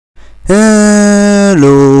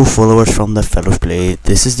Hello followers from the TheFellowsPlay,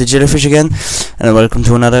 this is the Jellyfish again, and welcome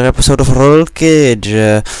to another episode of Rollcage.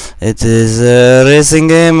 It is a racing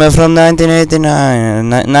game from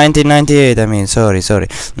 1998, I mean, sorry.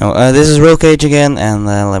 No, this is Rollcage again, and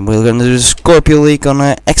we're gonna do Scorpio League on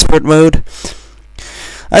expert mode.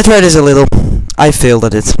 I tried this a little, I failed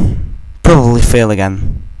at it, probably fail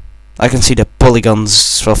again. I can see the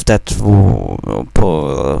polygons of that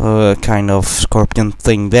kind of scorpion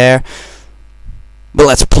thing there. But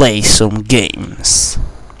let's play some games.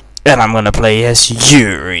 And I'm gonna play as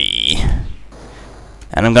Yuri.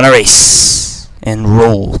 And I'm gonna race in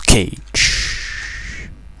Rollcage.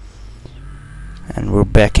 And we're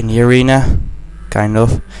back in the arena. Kind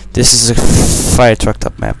of. This is a fire trucked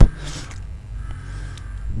up map.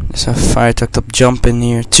 There's a fire trucked up jump in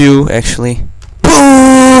here too, actually.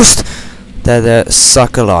 Boost! That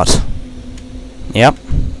suck a lot. Yep.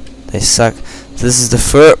 They suck. This is the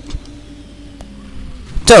first.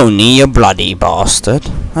 Tony, you bloody bastard.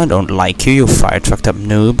 I don't like you, you fire trucked up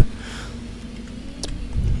noob.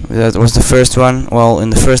 That was the first one. Well,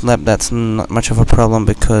 in the first lap that's not much of a problem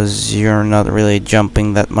because you're not really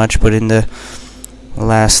jumping that much, but in the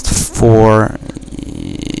last four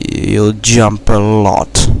you'll jump a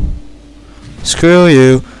lot. Screw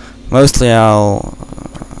you. Mostly I'll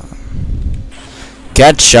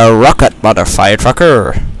catch a rocket, mother fire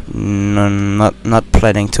trucker. No, not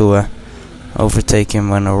planning to overtake him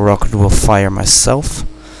when a rocket will fire myself.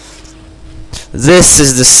 This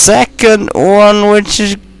is the second one, which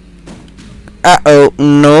is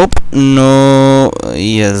nope, no,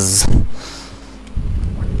 yes.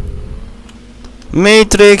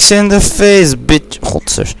 Matrix in the face, bitch.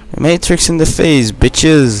 Matrix in the face,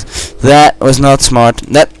 bitches. That was not smart.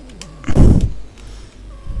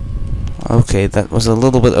 Okay, that was a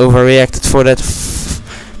little bit overreacted for that.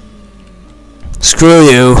 Screw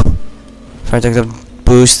you. If I take the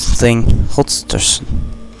boost thing, Holsters.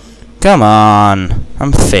 Come on,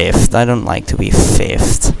 I'm fifth. I don't like to be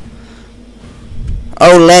fifth.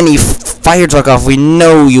 Oh, Lenny, fire truck off. We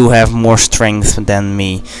know you have more strength than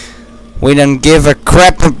me. We don't give a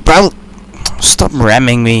crap about. Stop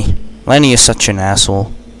ramming me. Lenny is such an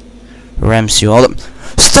asshole. Rams you all.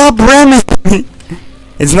 Stop ramming me.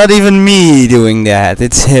 It's not even me doing that.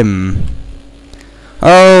 It's him.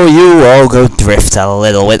 Oh, you all go drift a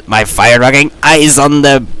little with my fire-rocking eyes on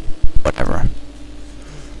the... whatever.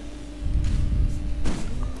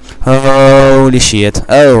 Holy shit.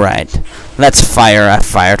 Alright. Let's fire a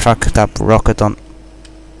fire truck up rocket on...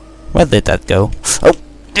 Where did that go? Oh!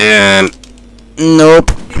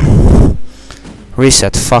 Nope.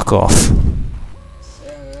 Reset, fuck off.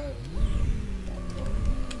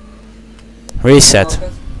 Reset.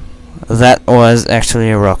 That was actually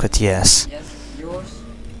a rocket, yes.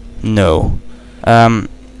 No, I'm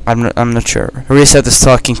not sure. Reset is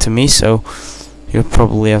talking to me, so you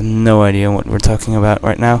probably have no idea what we're talking about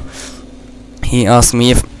right now. He asked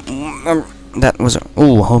me if that was a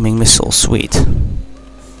homing missile. Sweet.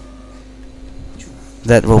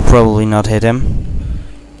 That will probably not hit him.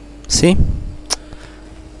 See?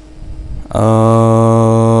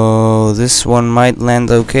 Oh, this one might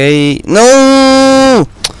land okay. No!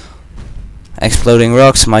 Exploding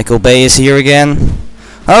rocks. Michael Bay is here again.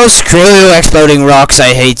 Oh, screw you, exploding rocks,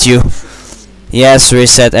 I hate you. Yes,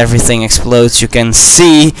 reset, everything explodes, you can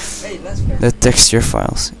see the texture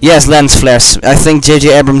files. Yes, lens flares. I think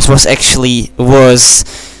J.J. Abrams was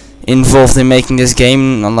involved in making this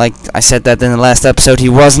game. Like I said that in the last episode, he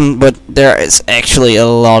wasn't, but there is actually a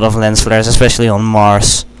lot of lens flares, especially on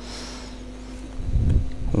Mars.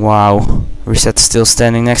 Wow. Reset's still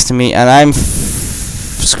standing next to me, and I'm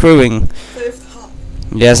screwing.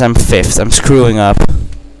 Yes, I'm fifth, I'm screwing up.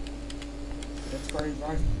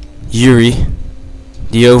 Yuri,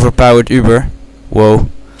 the overpowered Uber. Whoa.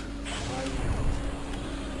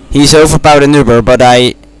 He's overpowered in Uber, but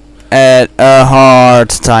I had a hard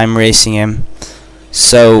time racing him.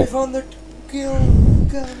 So 500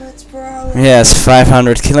 kilometers per hour. Yes,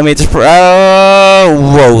 500 kilometers per hour.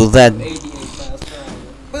 Whoa, that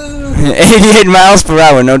 88 miles per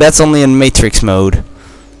hour. No, that's only in Matrix mode.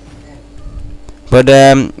 But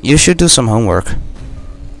you should do some homework.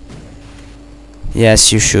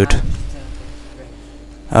 Yes, you should.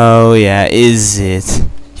 Oh yeah, is it?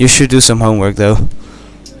 You should do some homework though.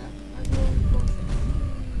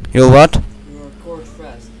 You'll what? You'll record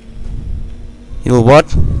fast. You'll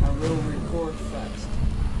what? I will record fast.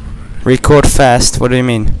 Record fast? What do you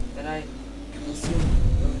mean? That I will soon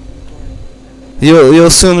record. You'll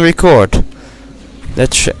soon record.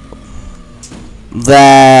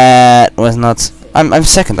 That was not. I'm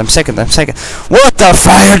second. What the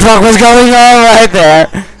fire truck was going on right there?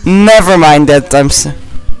 Never mind that.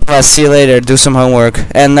 Well, see you later. Do some homework.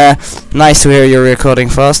 And nice to hear you're recording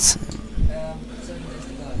fast.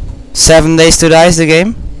 7 days to die is the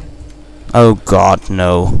game? Oh God,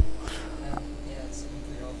 no.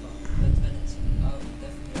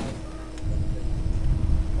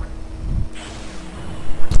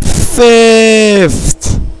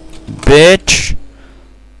 Fifth, bitch.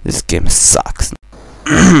 This game sucks.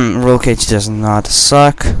 Rollcage does not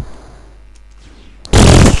suck,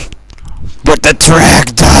 but the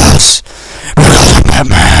track does. Because I'm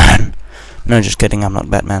Batman. No, just kidding. I'm not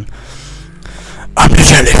Batman. I'm the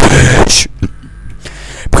jellyfish.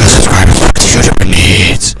 Because subscribers look the YouTube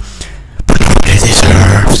needs, but nobody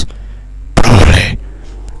deserves. Probably.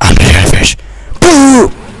 I'm the jellyfish. Boo!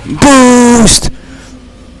 Boost!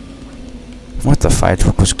 What the fight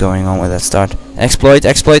was going on with that start? Exploit,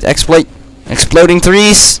 exploit, exploit! Exploding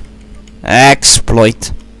trees!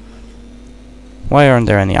 Exploit! Why aren't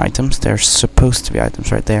there any items? There's supposed to be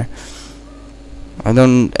items right there. I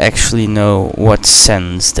don't actually know what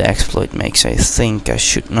sense the exploit makes. I think I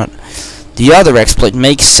should not. The other exploit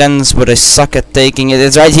makes sense, but I suck at taking it.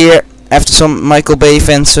 It's right here, after some Michael Bay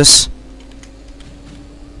fences.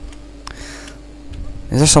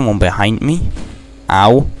 Is there someone behind me?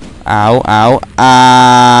 Ow. Ow, ow,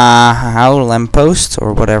 ow, lamppost,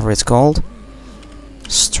 or whatever it's called.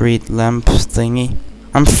 Street lamp thingy.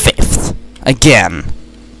 I'm fifth. Again.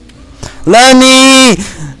 Lenny!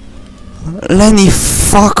 Lenny,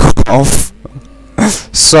 fuck off.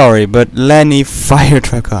 Sorry, but Lenny, fire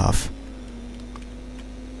truck off.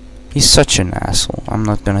 He's such an asshole. I'm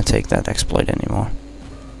not gonna take that exploit anymore.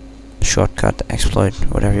 Shortcut, exploit,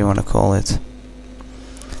 whatever you wanna call it.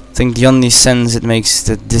 I think the only sense it makes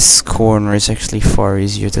that this corner is actually far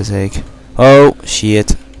easier to take. Oh,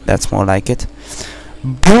 shit. That's more like it.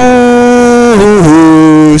 Boost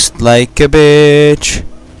like a bitch.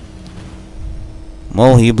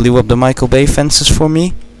 Well, he blew up the Michael Bay fences for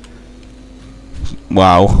me.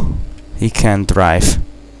 Wow. He can't drive.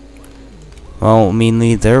 Well, me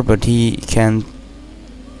neither, but he can.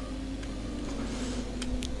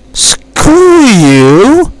 Screw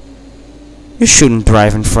you! You shouldn't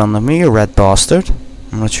drive in front of me, you red bastard.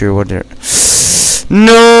 I'm not sure what they're...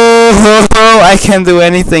 No! I can't do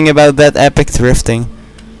anything about that epic drifting.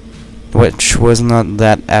 Which was not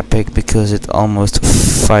that epic because it almost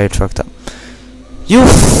fire trucked up. You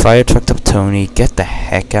fire trucked up, Tony. Get the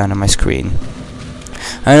heck out of my screen.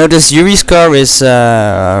 I notice Yuri's car is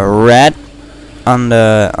red on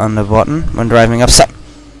the button when driving upside.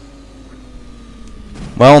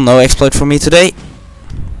 Well, no exploit for me today.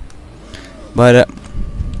 But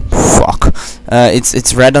fuck,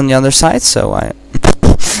 it's red on the other side, so I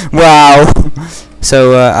wow.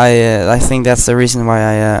 So I think that's the reason why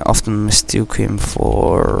I often mistook him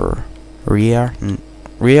for Ria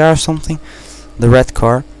or something. The red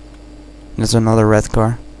car. There's another red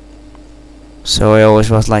car. So I always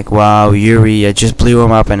was like, wow, Yuri. I just blew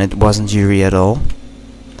him up, and it wasn't Yuri at all.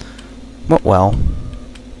 But well,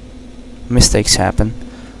 mistakes happen.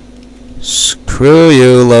 Screw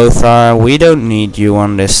you, Lothar. We don't need you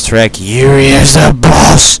on this track. Yuri is the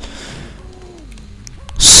boss.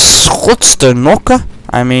 Schotsternokke?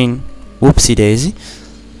 I mean, whoopsie daisy.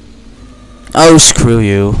 Oh, screw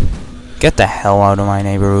you. Get the hell out of my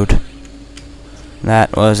neighborhood.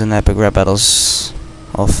 That was an epic rap battles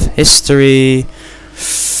of history.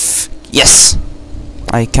 Yes!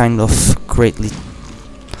 I kind of greatly...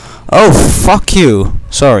 Oh, fuck you.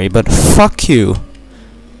 Sorry, but fuck you.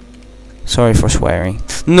 Sorry for swearing.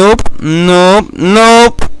 Nope, nope,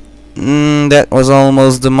 nope. That was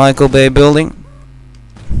almost the Michael Bay building.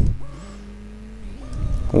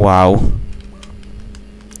 Wow.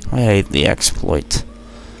 I hate the exploit.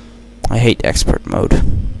 I hate expert mode.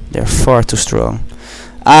 They're far too strong.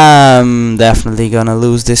 I'm definitely gonna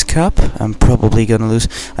lose this cup. I'm probably gonna lose.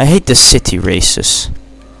 I hate the city races.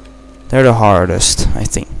 They're the hardest, I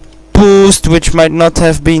think. Boost, which might not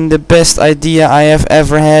have been the best idea I have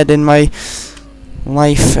ever had in my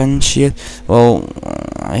life and shit. Well,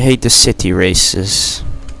 I hate the city races.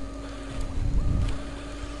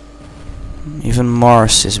 Even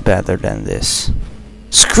Mars is better than this.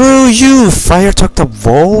 Screw you! Fire tucked up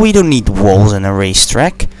wall? We don't need walls in a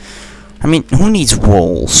racetrack. I mean, who needs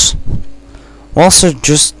walls? Walls are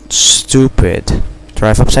just stupid.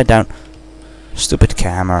 Drive upside down. Stupid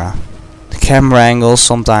camera. The camera angles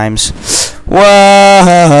sometimes.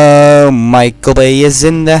 Whoa! Michael Bay is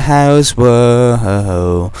in the house.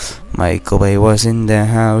 Whoa! Michael Bay was in the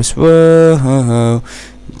house. Whoa!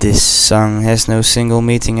 This song has no single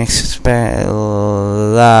meaning except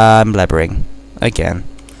I'm blabbering again.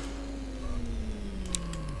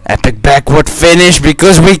 Epic backward finish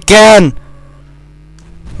because we can!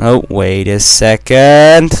 Oh, wait a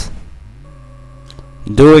second.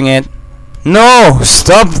 Doing it. No!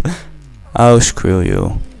 Stop! Oh, screw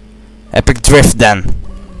you. Epic drift then.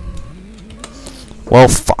 Well,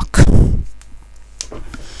 fuck.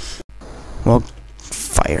 Well,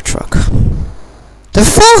 fire truck. The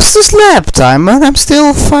fastest lap time, and I'm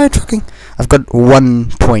still fire trucking. I've got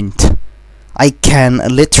 1 point. I can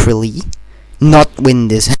literally not win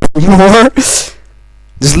this anymore.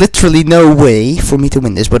 There's literally no way for me to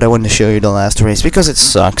win this, but I want to show you the last race because it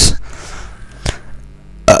sucks.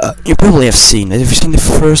 You probably have seen it. If you've seen the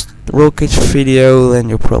first Rollcage video, then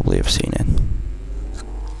you probably have seen it.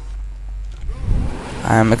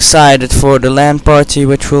 I'm excited for the LAN party,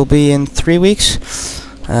 which will be in 3 weeks.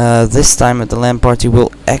 This time at the LAN party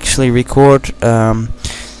we'll actually record.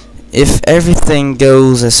 If everything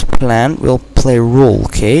goes as planned, we'll play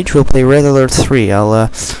Rollcage. We'll play Red Alert 3. I'll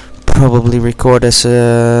probably record as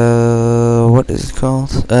what is it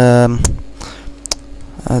called?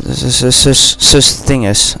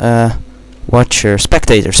 Thingus. Watcher,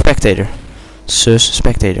 spectator. Spectator.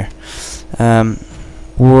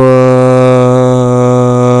 Whoa!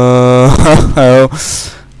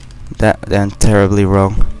 That went terribly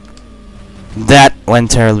wrong. We'll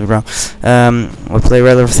play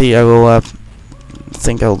Red Alert 3. I will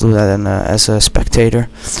think I'll do that as a spectator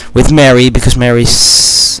with Mary because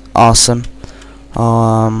Mary's awesome.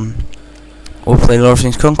 We'll play Lord of the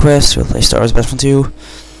Rings Conquest. We'll play Star Wars Battlefront 2.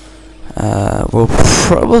 We'll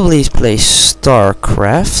probably play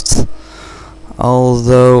StarCraft.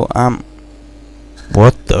 Although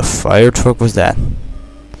what the fire truck was that?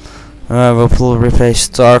 We'll probably play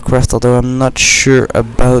StarCraft, although I'm not sure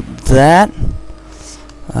about that.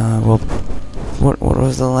 What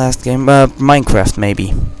was the last game? Minecraft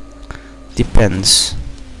maybe. Depends.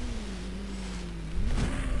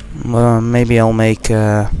 Maybe I'll make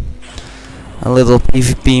a little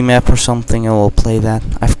PvP map or something and we'll play that.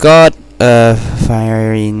 I've got a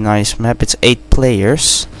very nice map. It's 8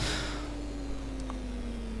 players.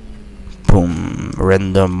 Boom.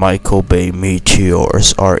 Random Michael Bay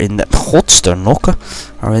meteors are in the Godsternokke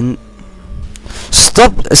are in.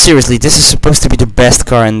 Stop! Seriously, this is supposed to be the best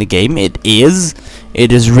car in the game. It is.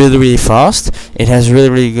 It is really fast. It has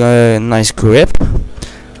really nice grip.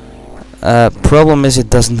 Problem is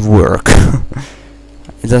it doesn't work.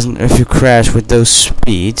 It doesn't. If you crash with those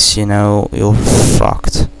speeds, you know, you're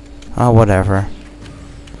fucked. Ah, whatever.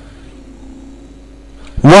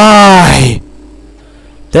 Why?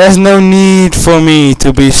 There's no need for me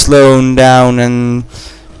to be slowing down and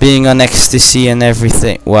being on ecstasy and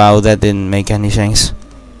everything. Wow, that didn't make any sense.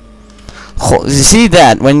 You see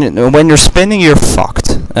that? When you're spinning, you're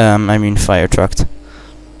fucked. I mean, fire trucked.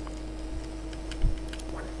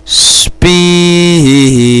 Speed.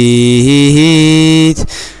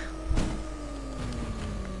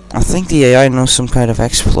 I think the AI knows some kind of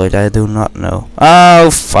exploit I do not know. Oh,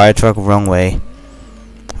 fire truck, wrong way.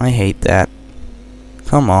 I hate that.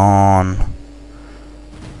 Come on.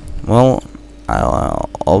 Well, I'll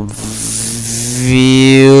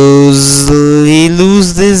obviously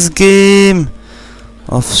lose this game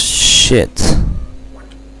of shit.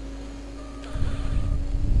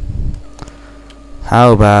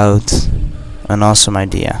 How about an awesome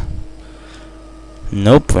idea?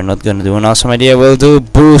 Nope, we're not gonna do an awesome idea. We'll do a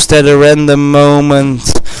boost at a random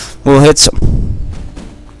moment. We'll hit some.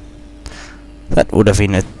 That would have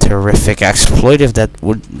been a terrific exploit if that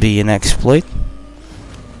would be an exploit.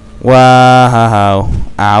 Wow.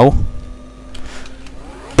 Ow.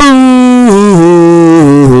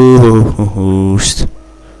 Boost.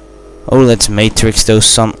 Oh, let's matrix those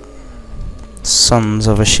sons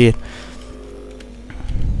of a shit.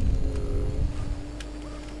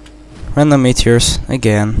 Random meteors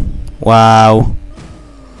again. Wow.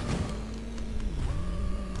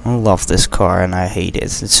 I love this car and I hate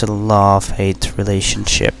it. It's a love-hate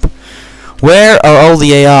relationship. Where are all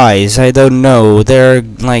the AIs? I don't know. They're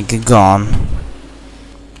like gone.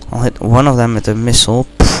 I'll hit one of them with a missile.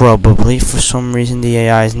 Probably. For some reason the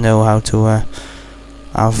AIs know how to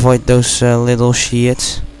avoid those little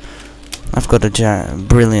shits. I've got a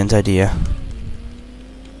brilliant idea.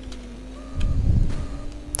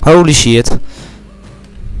 Holy shit.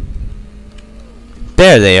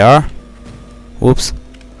 There they are. Whoops.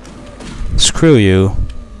 Screw you.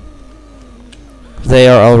 They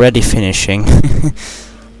are already finishing.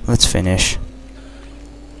 Let's finish.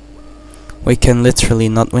 We can literally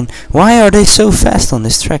not win. Why are they so fast on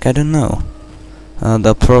this track? I don't know.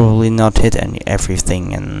 They'll probably not hit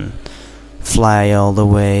everything and fly all the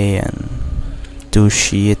way and do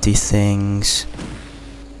shitty things.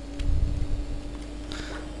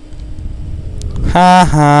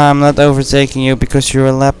 Haha, I'm not overtaking you because you're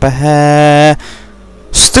a lap ahead.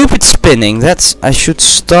 Stupid spinning. I should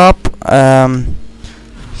stop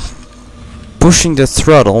pushing the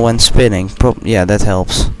throttle when spinning. Yeah, that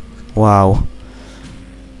helps. Wow.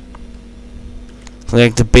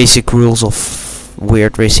 Like the basic rules of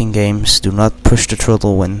weird racing games, do not push the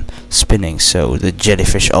throttle when spinning, so the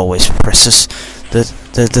jellyfish always presses the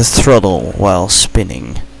throttle while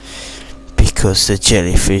spinning. Because the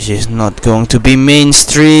jellyfish is not going to be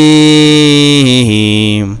mainstream.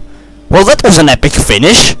 Well, that was an epic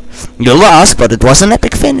finish. You'll ask, but it was an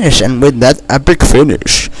epic finish. And with that epic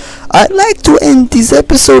finish, I'd like to end this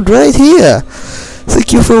episode right here.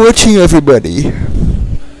 Thank you for watching, everybody.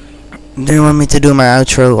 Do you want me to do my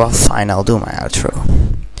outro? Well, fine, I'll do my outro.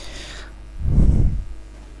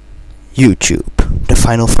 YouTube, the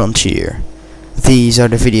final frontier. These are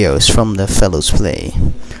the videos from TheFellowsPlay.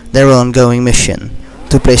 Their ongoing mission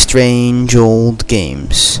to play strange old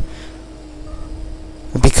games,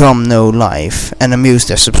 become no life, and amuse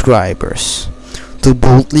their subscribers. To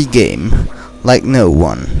boldly game like no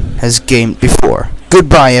one has gamed before.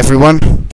 Goodbye, everyone.